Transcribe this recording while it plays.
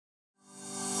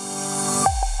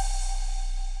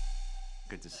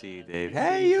Good to see you, Dave.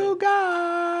 Hey, you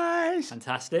guys!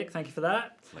 Fantastic. Thank you for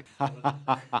that.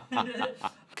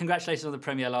 Congratulations on the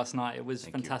premiere last night. It was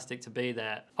fantastic to be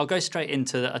there. I'll go straight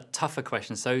into a tougher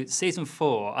question. So season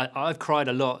 4, I've cried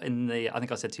a lot in I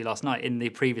think I said to you last night, in the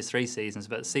previous 3 seasons,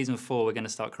 but season 4 we're going to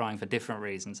start crying for different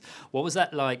reasons. What was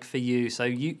that like for you? So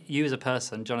you as a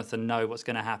person, Jonathan, know what's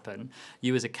going to happen.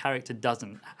 You as a character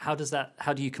doesn't. How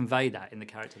do you convey that in the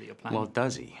character that you're playing? Well,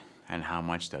 does he? And how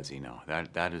much does he know?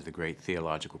 That is the great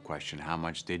theological question. How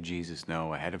much did Jesus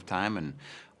know ahead of time, and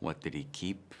what did he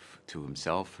keep to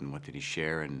himself, and what did he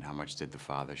share, and how much did the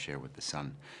Father share with the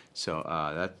Son? So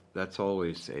that's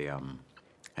always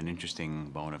an interesting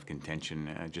bone of contention,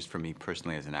 just for me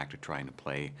personally as an actor trying to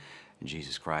play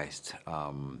Jesus Christ.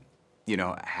 You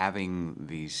know, having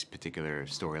these particular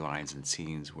storylines and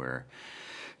scenes where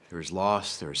there's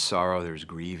loss, there's sorrow, there's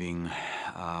grieving,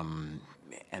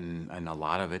 and a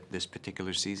lot of it this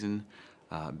particular season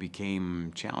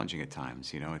became challenging at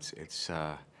times. You know, it's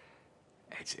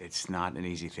not an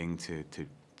easy thing to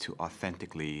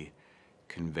authentically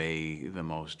convey the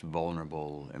most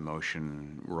vulnerable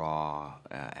emotion, raw,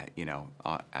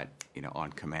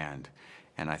 on command.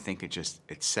 And I think it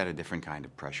set a different kind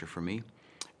of pressure for me.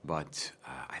 But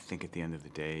I think at the end of the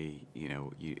day, you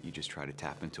know, you just try to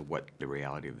tap into what the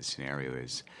reality of the scenario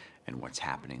is and what's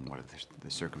happening, what are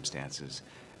the circumstances,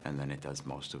 and then it does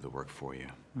most of the work for you.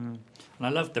 And I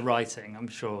love the writing. I'm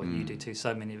sure you do too.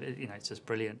 So many of it, you know, it's just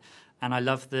brilliant. And I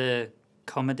love the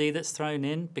comedy that's thrown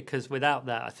in, because without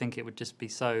that, I think it would just be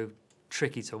so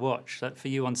tricky to watch. That for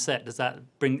you on set, does that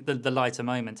bring the lighter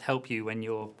moments help you when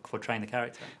you're portraying the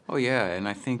character? Oh yeah, and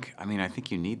I think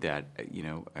you need that, you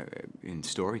know, in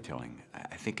storytelling.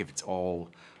 I think if it's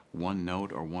all one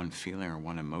note or one feeling or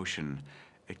one emotion,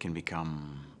 it can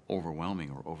become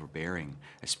overwhelming or overbearing,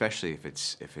 especially if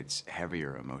it's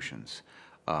heavier emotions.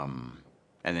 And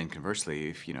then conversely,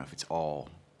 if it's all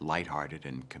lighthearted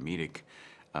and comedic,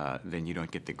 then you don't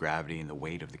get the gravity and the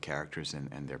weight of the characters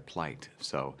and their plight.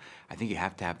 So I think you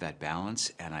have to have that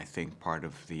balance, and I think part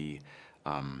of the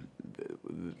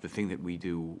thing that we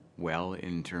do well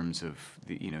in terms of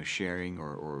sharing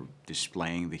or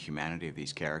displaying the humanity of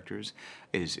these characters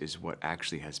is what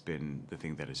actually has been the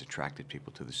thing that has attracted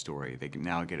people to the story. They can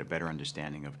now get a better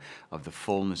understanding of the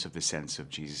fullness of the sense of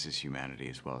Jesus' humanity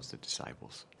as well as the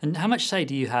disciples. And how much say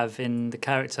do you have in the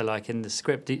character, like in the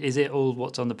script? Is it all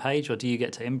what's on the page, or do you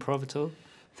get to improv at all?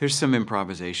 There's some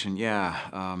improvisation,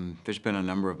 yeah. There's been a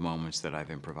number of moments that I've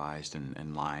improvised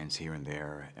and lines here and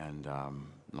there, and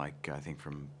like I think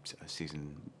from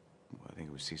season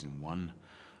 1,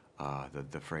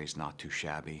 the phrase "not too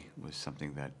shabby" was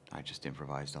something that I just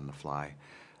improvised on the fly,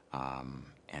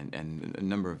 and a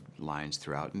number of lines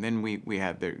throughout. And then we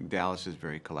have Dallas is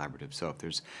very collaborative, so if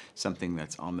there's something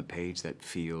that's on the page that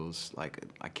feels like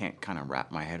I can't kind of wrap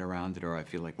my head around it, or I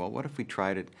feel like, well, what if we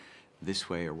tried it this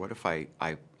way, or what if I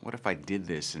did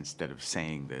this instead of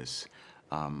saying this?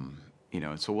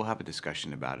 So we'll have a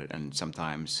discussion about it, and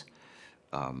sometimes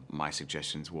my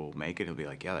suggestions will make it. It'll be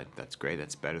like, yeah, that's great,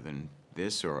 that's better than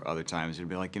this, or other times it'll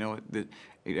be like, you know what,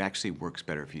 it actually works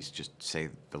better if you just say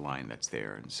the line that's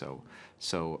there. And so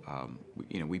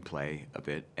we play a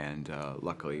bit, and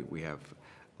luckily we have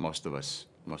most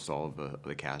all of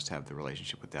the cast have the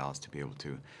relationship with Dallas to be able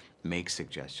to make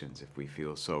suggestions if we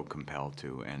feel so compelled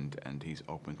to, and he's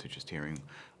open to just hearing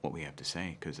what we have to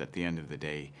say, because at the end of the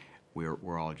day,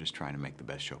 we're all just trying to make the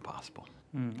best show possible.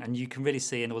 And you can really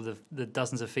see in all the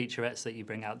dozens of featurettes that you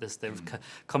bring out this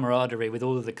camaraderie with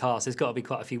all of the cast. There's got to be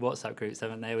quite a few WhatsApp groups,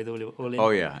 haven't there, with all in?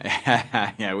 Oh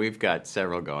yeah, yeah, we've got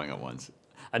several going at once.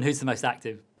 And who's the most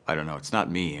active? I don't know. It's not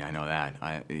me. I know that.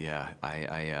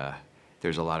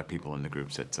 There's a lot of people in the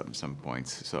groups at some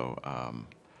points. So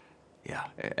yeah,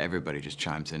 everybody just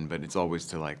chimes in, but it's always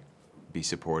to like be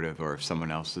supportive, or if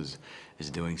someone else is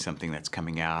doing something that's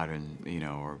coming out, and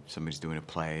or somebody's doing a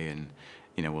play, and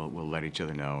we'll let each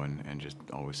other know and just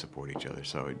always support each other.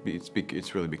 So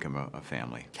it's really become a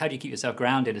family. How do you keep yourself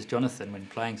grounded as Jonathan when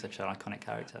playing such an iconic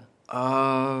character?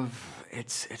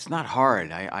 It's not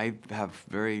hard. I have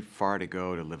very far to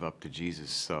go to live up to Jesus,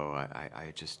 so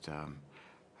I just I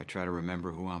try to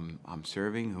remember who I'm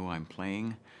serving, who I'm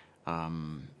playing. I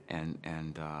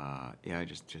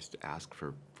just ask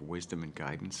for wisdom and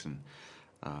guidance, and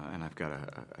I've got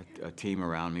a team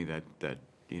around me that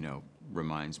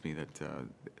reminds me that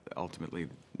ultimately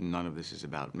none of this is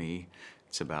about me.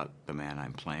 It's about the man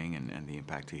I'm playing and the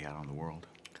impact he had on the world.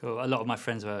 Cool. A lot of my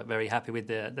friends were very happy with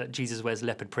that Jesus wears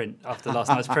leopard print after last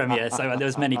night's premiere, so there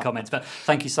was many comments. But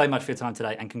thank you so much for your time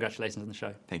today, and congratulations on the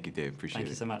show. Thank you, Dave. Appreciate it. Thank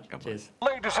you so much. Cheers.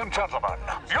 Ladies and gentlemen,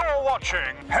 you're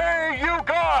watching Hey You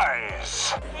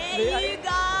Guys! Hey, you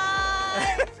guys!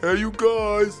 Hey, you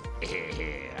guys.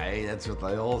 Hey, that's what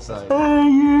they all say. Hey,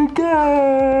 you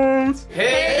guys.